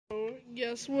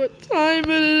Guess what time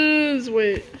it is?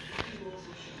 Wait,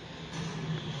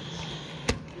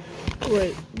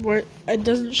 where it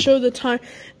doesn't show the time.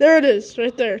 There it is,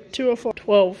 right there, 2:04,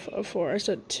 12:04. I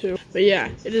said 2. But yeah,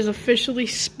 it is officially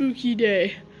spooky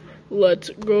day. Let's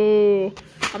go.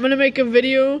 I'm gonna make a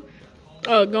video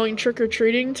going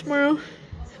trick-or-treating tomorrow.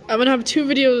 I'm gonna have 2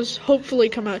 videos hopefully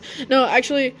come out. No,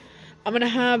 actually, I'm gonna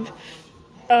have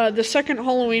the second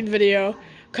Halloween video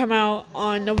come out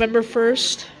on November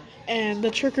 1st, and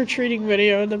the trick-or-treating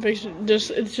video,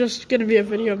 it's just gonna be a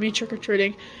video of me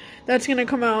trick-or-treating. That's gonna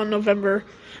come out on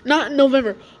not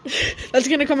November. That's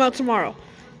gonna come out tomorrow.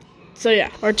 So yeah,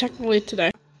 or technically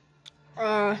today.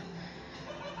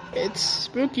 It's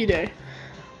spooky day.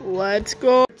 Let's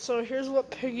go. So here's what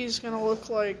Piggy's gonna look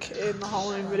like in the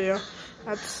Halloween video.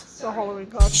 That's the Halloween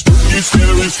costume. Spooky,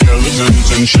 scary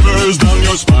skeletons and shivers down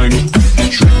your spine.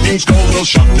 Shrieking skulls will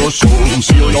shock your soul and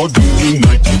seal your doom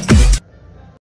tonight.